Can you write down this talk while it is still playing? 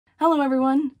Hello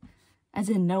everyone, as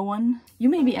in no one. You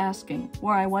may be asking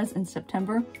where I was in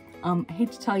September. I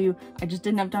hate to tell you, I just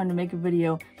didn't have time to make a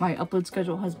video. My upload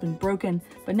schedule has been broken,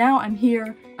 but now I'm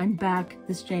here, I'm back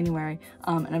this January,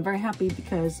 and I'm very happy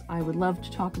because I would love to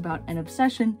talk about an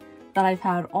obsession that I've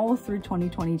had all through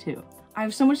 2022. I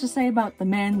have so much to say about the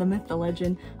man, the myth, the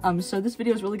legend, so this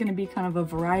video is really going to be kind of a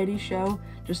variety show,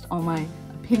 just all my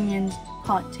opinions,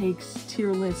 hot takes,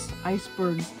 tier lists,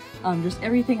 icebergs, just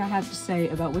everything I have to say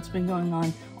about what's been going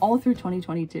on all through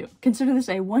 2022. Consider this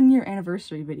a 1-year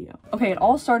anniversary video. Okay, it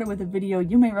all started with a video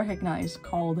you may recognize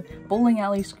called Bowling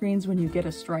Alley Screens When You Get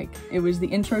a Strike. It was the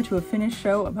intro to a Finnish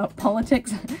show about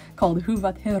politics called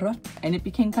Hyvät herrat, and it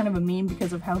became kind of a meme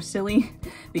because of how silly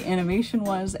the animation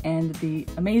was and the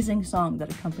amazing song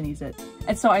that accompanies it.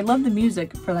 And so I love the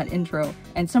music for that intro,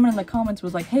 and someone in the comments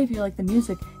was like, hey, if you like the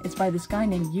music, it's by this guy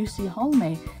named Jussi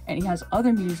Halme, and he has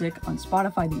other music on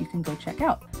Spotify that you can go check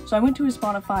out. So I went to his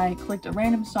Spotify, clicked a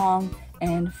random song,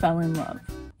 and fell in love.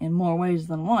 In more ways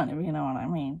than one, if you know what I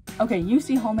mean. Okay,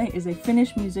 Jussi Halme is a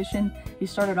Finnish musician. He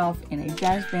started off in a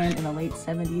jazz band in the late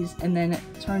 70s and then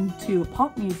turned to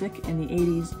pop music in the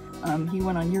 80s. He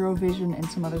went on Eurovision and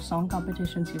some other song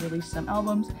competitions. He released some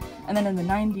albums. And then in the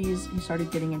 90s, he started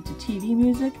getting into TV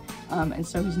music. And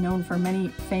so he's known for many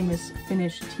famous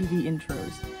Finnish TV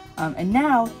intros. And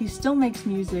now he still makes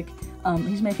music.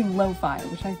 He's making lo-fi,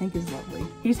 which I think is lovely.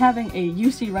 He's having a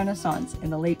Jussi renaissance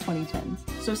in the late 2010s.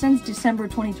 So since December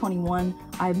 2021,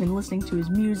 I've been listening to his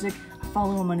music. I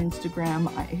follow him on Instagram.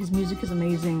 His music is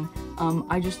amazing.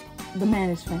 The man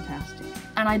is fantastic.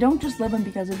 And I don't just love him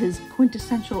because of his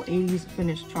quintessential 80s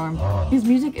Finnish charm. His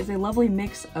music is a lovely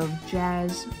mix of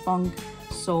jazz, funk,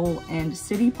 soul, and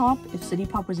city pop, if city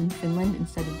pop was in Finland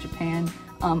instead of Japan.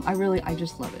 I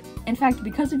just love it. In fact,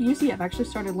 because of Jussi, I've actually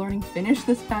started learning Finnish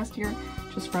this past year,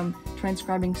 just from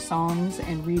transcribing songs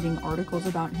and reading articles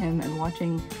about him and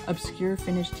watching obscure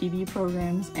Finnish TV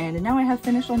programs, and now I have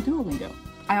Finnish on Duolingo.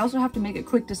 I also have to make a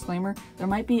quick disclaimer. There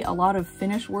might be a lot of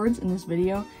Finnish words in this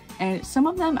video, and some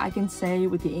of them I can say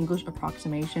with the English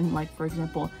approximation, like for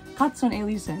example, katson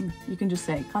elisen. You can just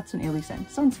say katson elisen.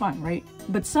 Sounds fine, right?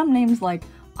 But some names like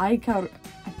aikar,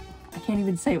 I can't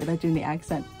even say it without doing the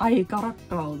accent.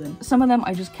 Aikarakkalden. Some of them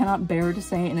I just cannot bear to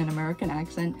say in an American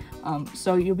accent,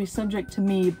 so you'll be subject to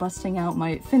me busting out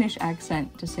my Finnish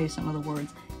accent to say some of the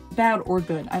words. Bad or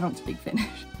good, I don't speak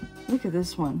Finnish. Look at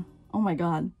this one. Oh my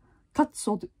god.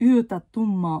 Katsot yötä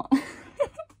tummaa.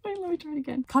 Wait, let me try it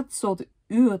again. Katsot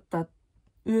yötä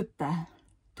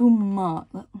tummaa.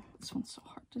 This one's so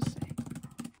hard to say.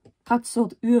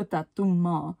 Katsot yötä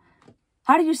tummaa.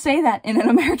 How do you say that in an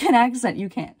American accent? You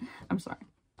can't. I'm sorry.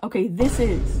 Okay, this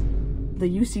is the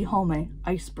Jussi Halme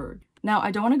iceberg. Now,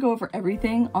 I don't want to go over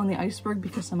everything on the iceberg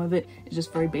because some of it is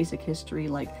just very basic history,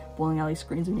 like Bowling Alley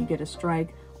Screens When You Get a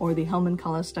Strike, or the Helman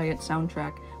Kalastajat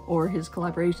soundtrack, or his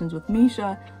collaborations with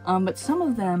Misha, but some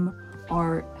of them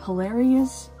are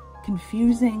hilarious,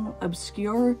 confusing,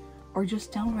 obscure, or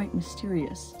just downright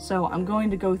mysterious. So I'm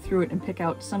going to go through it and pick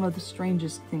out some of the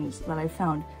strangest things that I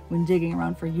found when digging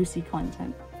around for Jussi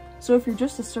content. So if you're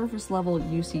just a surface level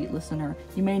Jussi listener,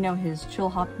 you may know his chill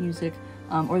hop music,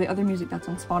 or the other music that's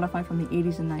on Spotify from the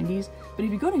 80s and 90s, but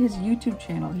if you go to his YouTube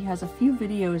channel, he has a few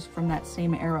videos from that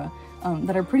same era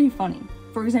that are pretty funny.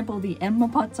 For example, the Emma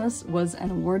Patsas was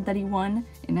an award that he won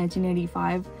in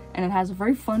 1985, and it has a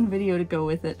very fun video to go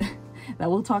with it that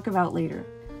we'll talk about later.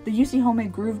 The Jussi Halme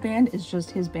Groove Band is just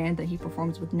his band that he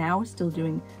performs with now, still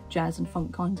doing jazz and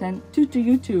funk content.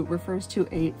 Tutu refers to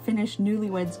a Finnish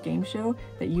newlyweds game show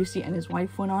that Jussi and his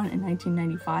wife went on in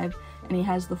 1995, and he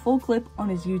has the full clip on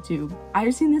his YouTube.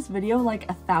 I've seen this video like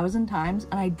 1,000 times,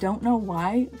 and I don't know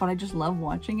why, but I just love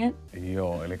watching it.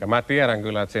 Joo, eli mä tiedän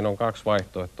kyllä, että siinä on kaksi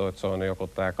vaihtoehtoa, että se on joko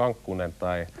tää Kankkunen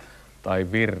tai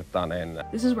Virtanen.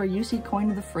 This is where Jussi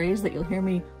coined the phrase that you'll hear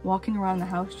me walking around the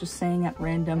house just saying at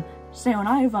random, se on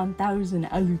aivan täysin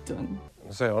älytön.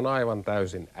 Se on aivan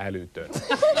täysin älytön.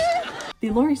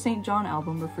 The Laurie St. John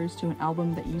album refers to an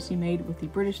album that Jussi made with the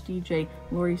British DJ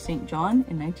Laurie St. John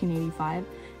in 1985,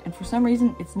 and for some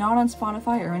reason it's not on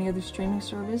Spotify or any other streaming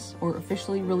service or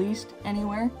officially released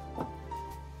anywhere.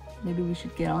 Maybe we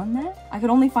should get on that? I could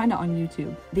only find it on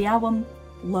YouTube. The album,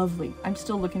 lovely. I'm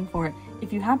still looking for it.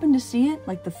 If you happen to see it,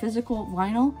 like the physical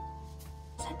vinyl,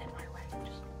 send it my way.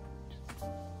 Just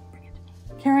bring it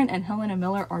to me. Karen and Helena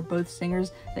Miller are both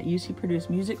singers that Jussi produced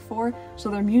music for, so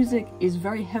their music is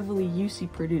very heavily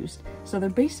Jussi produced. So they're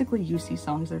basically Jussi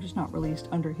songs, they're just not released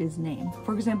under his name.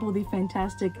 For example, the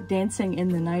fantastic Dancing in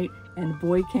the Night and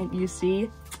Boy Can't You See,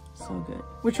 so good.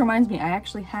 Which reminds me, I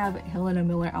actually have a Helena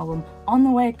Miller album on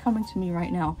the way coming to me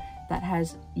right now that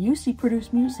has Jussi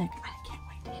produced music. I can't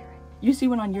wait to hear it. Jussi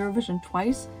went on Eurovision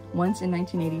twice, once in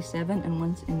 1987 and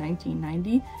once in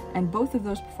 1990, and both of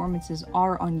those performances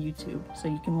are on YouTube, so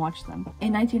you can watch them.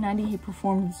 In 1990, he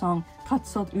performed the song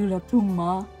Katsot Ylä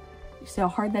Tummaa. You see how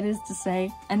hard that is to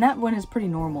say? And that one is pretty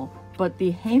normal, but the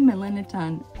Hei Me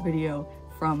Lennetaan video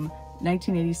from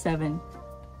 1987,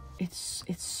 it's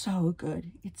so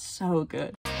good. It's so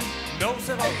good.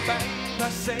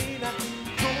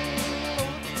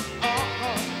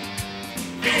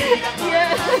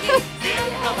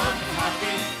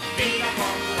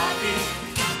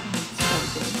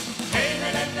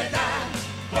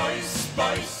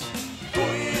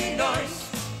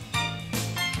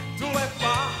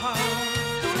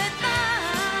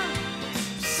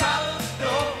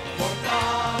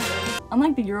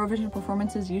 Unlike the Eurovision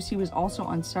performances, Jussi was also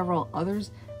on several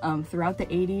others throughout the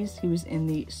 80s. He was in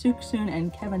the Suksun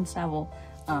and Kevin Saville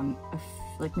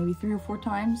like maybe 3 or 4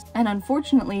 times. And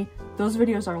unfortunately, those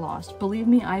videos are lost. Believe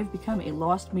me, I've become a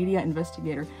lost media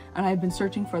investigator and I've been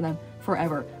searching for them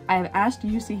forever. I have asked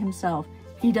Jussi himself.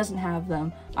 He doesn't have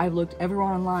them. I've looked everywhere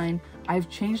online. I've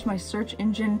changed my search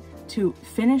engine to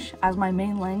Finnish as my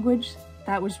main language.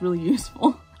 That was really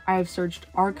useful. I have searched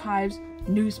archives,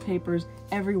 newspapers,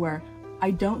 everywhere. I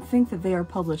don't think that they are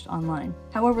published online.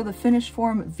 However, the Finnish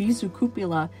forum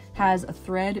Viisukupila has a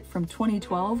thread from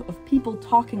 2012 of people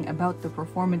talking about the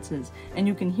performances, and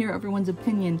you can hear everyone's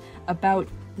opinion about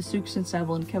the Suksun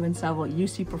Saville and Kevin Saville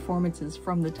Jussi performances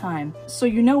from the time. So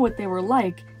you know what they were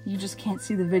like, you just can't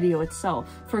see the video itself.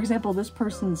 For example, this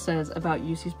person says about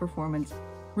Jussi's performance,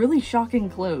 "Really shocking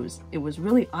clothes. It was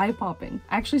really eye-popping."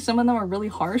 Actually, some of them are really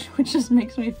harsh, which just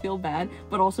makes me feel bad,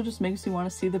 but also just makes me want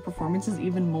to see the performances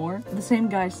even more. The same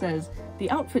guy says, "The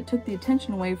outfit took the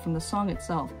attention away from the song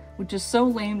itself, which is so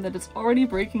lame that it's already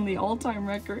breaking the all-time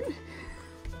record."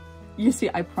 Jussi,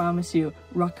 I promise you,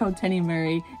 Rakkautta Teni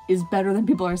Meri is better than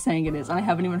people are saying it is, and I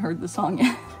haven't even heard the song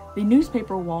yet. The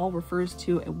newspaper wall refers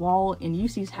to a wall in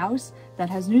Jussi's house that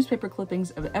has newspaper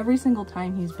clippings of every single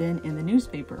time he's been in the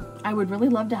newspaper. I would really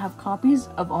love to have copies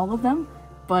of all of them,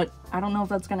 but I don't know if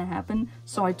that's gonna happen,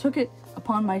 so I took it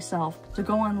upon myself to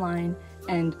go online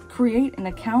and create an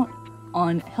account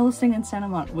on Helsingin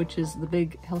Sanomat, which is the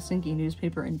big Helsinki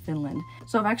newspaper in Finland.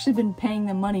 So I've actually been paying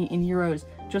them money in euros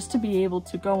just to be able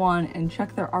to go on and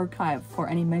check their archive for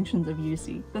any mentions of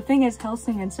Jussi. The thing is,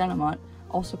 Helsingin Sanomat,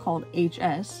 also called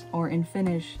HS, or in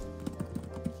Finnish,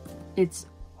 it's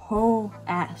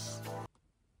ho-ass.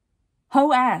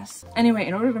 Ho-ass! Anyway,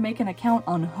 in order to make an account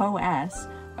on ho-ass,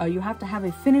 you have to have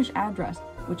a Finnish address,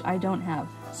 which I don't have.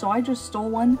 So I just stole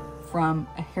one from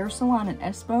a hair salon in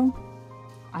Espoo.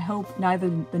 I hope neither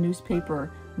the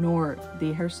newspaper nor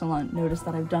the hair salon noticed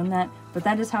that I've done that, but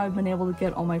that is how I've been able to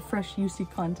get all my fresh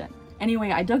Jussi content.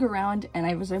 Anyway, I dug around and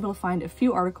I was able to find a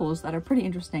few articles that are pretty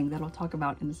interesting that I'll talk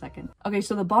about in a second. Okay,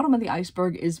 so the bottom of the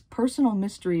iceberg is personal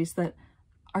mysteries that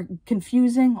are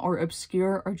confusing or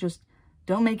obscure or just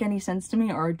don't make any sense to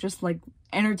me or are just like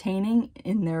entertaining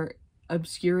in their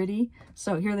obscurity.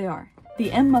 So here they are.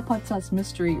 The Emma Patsas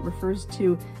mystery refers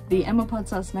to the Emma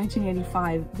Patsas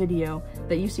 1985 video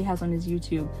that Jussi has on his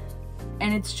YouTube.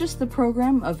 And it's just the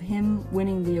program of him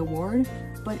winning the award,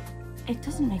 but it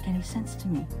doesn't make any sense to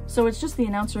me. So it's just the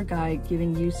announcer guy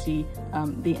giving Jussi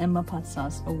the Emma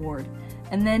Patsas award.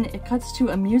 And then it cuts to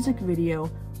a music video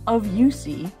of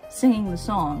Jussi singing the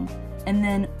song, and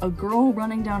then a girl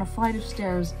running down a flight of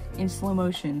stairs in slow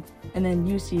motion, and then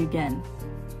Jussi again.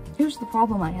 Here's the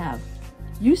problem I have.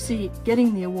 Jussi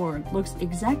getting the award looks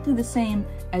exactly the same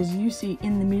as Jussi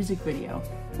in the music video,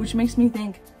 which makes me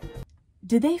think,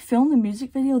 did they film the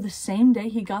music video the same day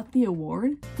he got the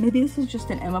award? Maybe this is just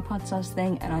an Emma Patsas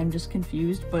thing and I'm just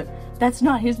confused, but that's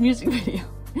not his music video.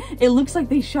 It looks like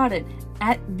they shot it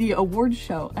at the award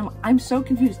show, and I'm so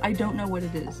confused. I don't know what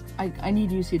it is. I need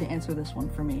Jussi to answer this one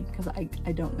for me, because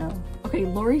I don't know. Okay,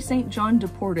 Laurie St. John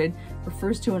Deported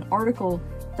refers to an article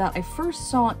that I first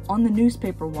saw on the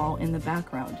newspaper wall in the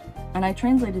background, and I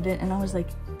translated it and I was like,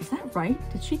 is that right?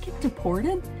 Did she get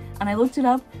deported? And I looked it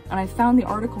up and I found the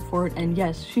article for it, and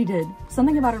yes, she did.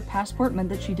 Something about her passport meant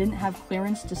that she didn't have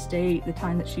clearance to stay the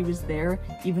time that she was there,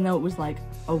 even though it was like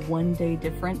a one-day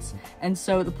difference. And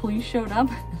so the police showed up,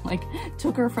 like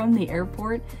took her from the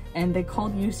airport, and they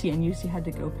called Jussi and Jussi had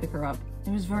to go pick her up. It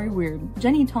was very weird.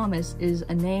 Jenny Thomas is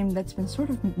a name that's been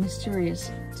sort of mysterious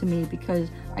to me because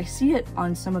I see it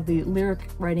on some of the lyric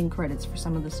writing credits for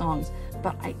some of the songs,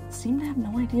 but I seem to have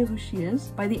no idea who she is.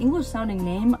 By the English sounding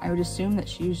name, I would assume that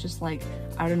she was just like,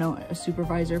 I don't know, a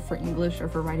supervisor for English or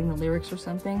for writing the lyrics or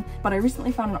something. But I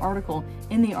recently found an article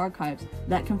in the archives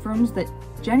that confirms that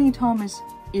Jenny Thomas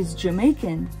is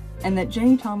Jamaican and that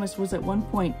Jenny Thomas was at one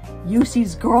point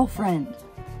Jussi's girlfriend.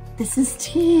 This is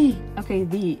tea! Okay,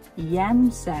 the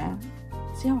Jämsä.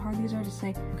 See how hard these are to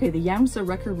say? Okay, the Jämsä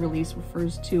record release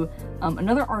refers to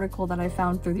another article that I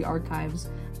found through the archives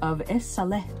of Esa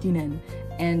Lehtinen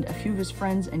and a few of his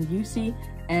friends and Jussi,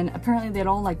 and apparently they'd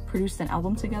all like produced an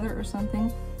album together or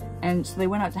something, and so they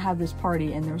went out to have this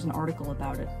party and there was an article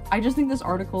about it. I just think this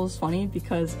article is funny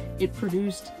because it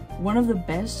produced one of the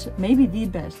best, maybe the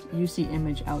best Jussi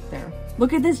image out there.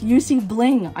 Look at this Jussi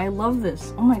bling! I love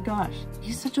this! Oh my gosh,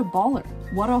 he's such a baller.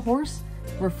 What a Horse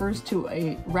refers to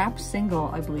a rap single,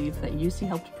 I believe, that Jussi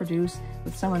helped produce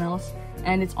with someone else,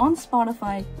 and it's on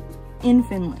Spotify in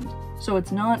Finland. So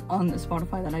it's not on the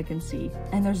Spotify that I can see,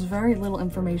 and there's very little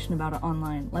information about it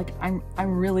online. Like, I'm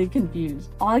really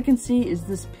confused. All I can see is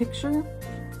this picture,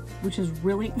 which is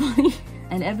really funny,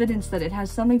 and evidence that it has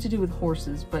something to do with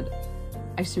horses, but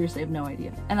I seriously have no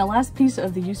idea. And the last piece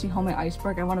of the Jussi Halme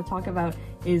iceberg I want to talk about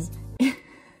is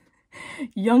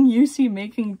young Jussi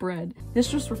making bread. This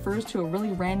just refers to a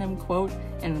really random quote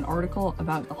in an article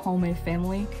about the Halme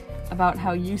family, about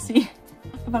how Jussi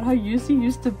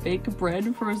used to bake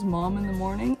bread for his mom in the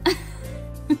morning.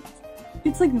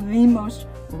 It's like the most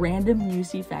random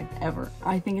Jussi fact ever.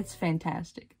 I think it's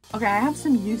fantastic. Okay, I have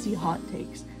some Jussi hot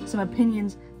takes, some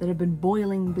opinions that have been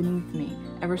boiling beneath me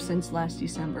ever since last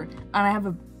December, and I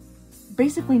have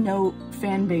basically no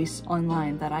fan base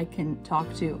online that I can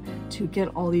talk to get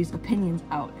all these opinions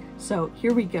out. So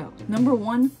here we go. Number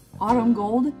 1, Autumn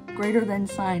Gold, greater than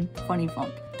sign Funny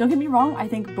Funk. Don't get me wrong, I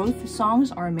think both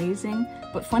songs are amazing,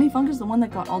 but Funny Funk is the one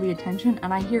that got all the attention,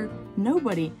 and I hear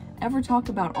nobody ever talk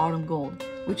about Autumn Gold,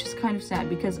 which is kind of sad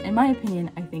because in my opinion,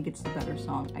 I think it's the better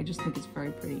song. I just think it's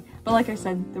very pretty. But like I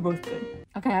said, they're both good.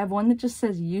 Okay, I have one that just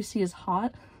says Jussi is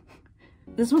hot.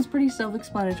 This one's pretty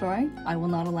self-explanatory. I will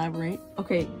not elaborate.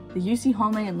 Okay, the Jussi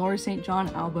Halme and Laurie St. John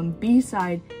album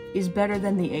B-side is better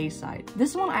than the A-side.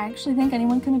 This one I actually think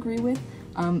anyone can agree with.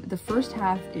 The first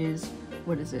half is,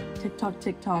 what is it? Tick Tock,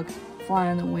 Tick Tock, Fly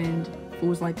on the Wind,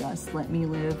 Fools Like Us, Let Me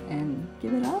Live, and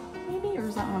Give It Up, maybe? Or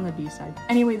is that on the B-side?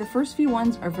 Anyway, the first few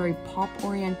ones are very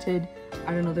pop-oriented.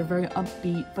 I don't know, they're very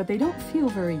upbeat, but they don't feel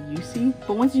very Jussi.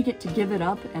 But once you get to Give It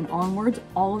Up and onwards,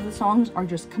 all of the songs are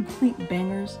just complete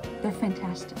bangers. They're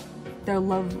fantastic. They're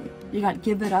lovely. You got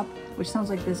Give It Up, which sounds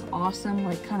like this awesome,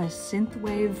 like kind of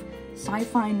synthwave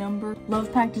sci-fi number.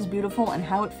 Love Pact is beautiful, and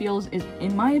How It Feels is,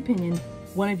 in my opinion,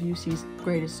 one of Jussi's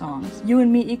greatest songs. You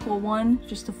and Me Equal One,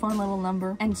 just a fun little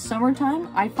number. And Summertime,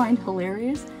 I find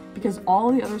hilarious because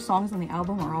all the other songs on the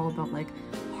album are all about like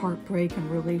heartbreak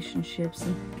and relationships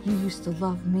and you used to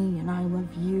love me and I love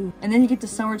you. And then you get to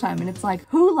Summertime and it's like,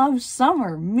 who loves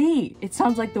summer? Me! It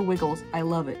sounds like the Wiggles. I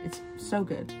love it. It's so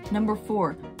good. Number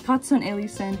 4, Katson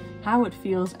Elisen, How It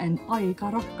Feels, and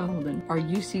Aika Rakkauden are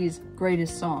Jussi's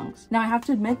greatest songs. Now I have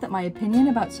to admit that my opinion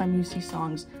about some Jussi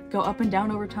songs go up and down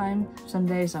over time. Some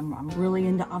days I'm really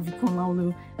into Avikon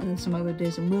Laulu, and then some other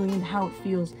days I'm really into How It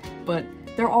Feels, but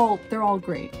they're all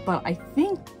great. But I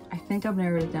think I've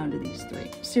narrowed it down to these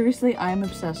 3. Seriously, I am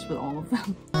obsessed with all of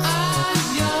them.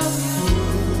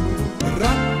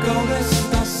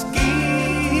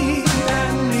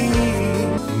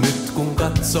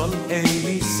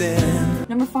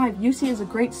 Number 5, Jussi is a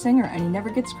great singer and he never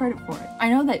gets credit for it. I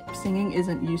know that singing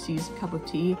isn't Jussi's cup of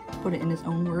tea, put it in his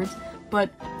own words, but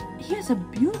he has a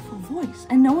beautiful voice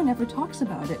and no one ever talks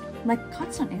about it. Like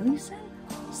Katson Elisen,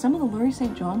 some of the Laurie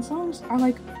St. John songs are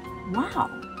like, wow.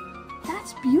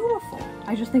 That's beautiful.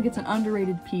 I just think it's an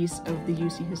underrated piece of the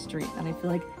Jussi history and I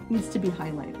feel like it needs to be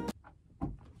highlighted.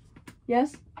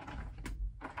 Yes?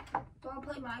 Do I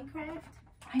play Minecraft?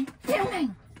 I'm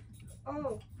filming!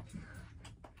 Oh.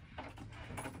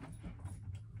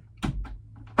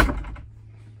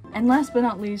 And last but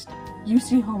not least,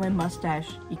 Jussi Halme mustache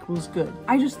equals good.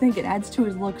 I just think it adds to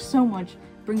his look so much,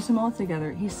 brings them all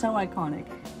together. He's so iconic.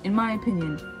 In my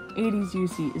opinion, 80s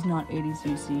Jussi is not 80s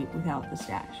Jussi without the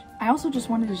stash. I also just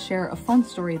wanted to share a fun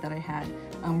story that I had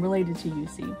related to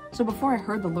Jussi. So before I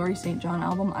heard the Laurie St. John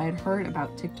album, I had heard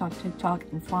about Tick Tock, Tick Tock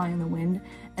and Fly in the Wind,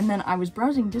 and then I was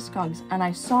browsing Discogs and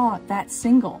I saw that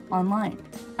single online,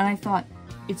 and I thought,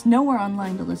 it's nowhere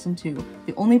online to listen to.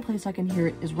 The only place I can hear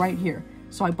it is right here.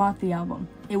 So I bought the album.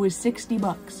 It was 60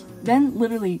 bucks. Then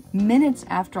literally minutes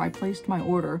after I placed my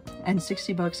order and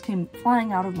 60 bucks came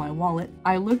flying out of my wallet,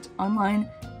 I looked online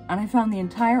and I found the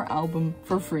entire album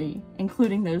for free,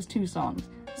 including those 2 songs.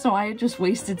 So I had just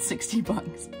wasted 60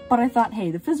 bucks. But I thought,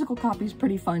 hey, the physical copy's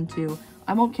pretty fun too.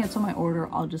 I won't cancel my order,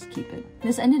 I'll just keep it.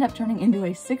 This ended up turning into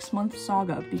a 6-month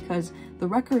saga because the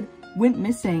record went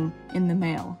missing in the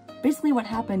mail. Basically what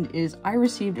happened is I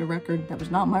received a record that was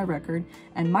not my record,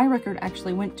 and my record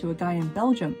actually went to a guy in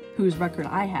Belgium whose record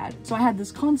I had. So I had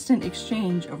this constant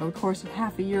exchange over the course of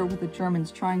half a year with the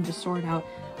Germans trying to sort out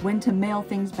when to mail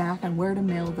things back and where to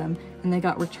mail them, and they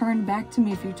got returned back to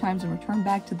me a few times and returned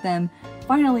back to them.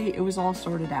 Finally, it was all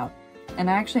sorted out. And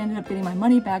I actually ended up getting my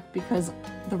money back because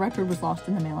the record was lost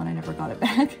in the mail and I never got it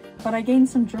back. But I gained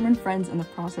some German friends in the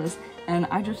process, and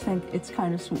I just think it's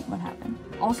kind of sweet what happened.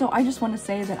 Also, I just want to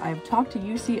say that I've talked to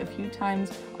Jussi a few times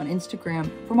on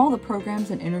Instagram. From all the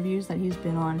programs and interviews that he's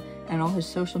been on and all his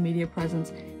social media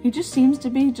presence, he just seems to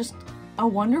be just a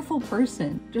wonderful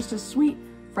person. Just a sweet,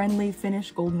 friendly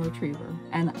Finnish golden retriever.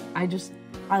 And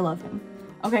I love him.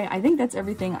 Okay, I think that's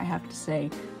everything I have to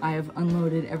say. I have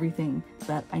unloaded everything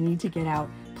that I need to get out.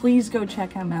 Please go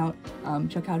check him out.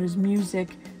 Check out his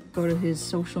music, go to his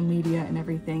social media and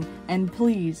everything. And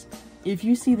please, if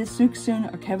you see the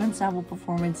Suksun or Kevin Saville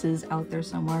performances out there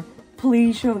somewhere,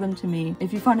 please show them to me.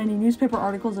 If you find any newspaper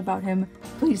articles about him,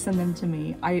 please send them to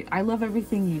me. I love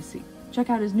everything you see.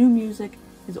 Check out his new music,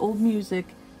 his old music,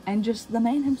 and just the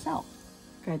man himself.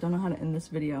 Okay, I don't know how to end this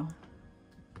video.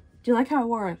 Do you like how I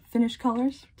wore Finnish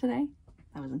colors today?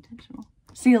 That was intentional.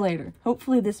 See you later.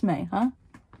 Hopefully this May, huh?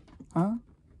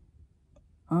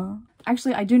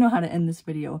 Actually, I do know how to end this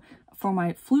video. For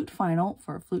my flute final,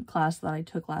 for a flute class that I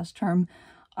took last term,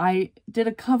 I did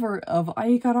a cover of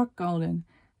Aika Rakkauden,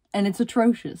 and it's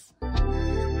atrocious.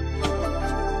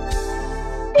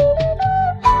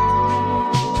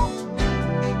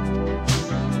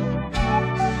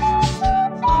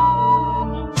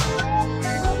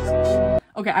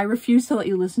 Okay, I refuse to let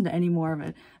you listen to any more of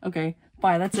it. Okay,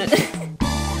 bye, that's it.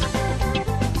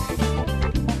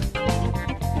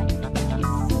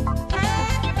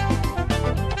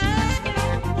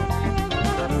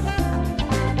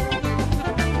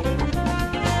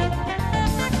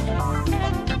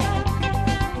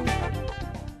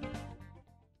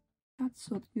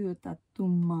 Katsot yötä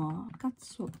tummaa.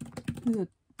 Katsot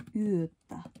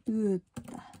yötä.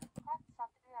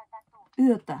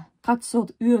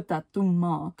 Katsot yötä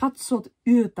tummaa. Katsot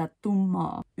yötä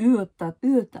tummaa. Yötä.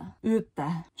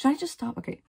 Should I just stop? Okay.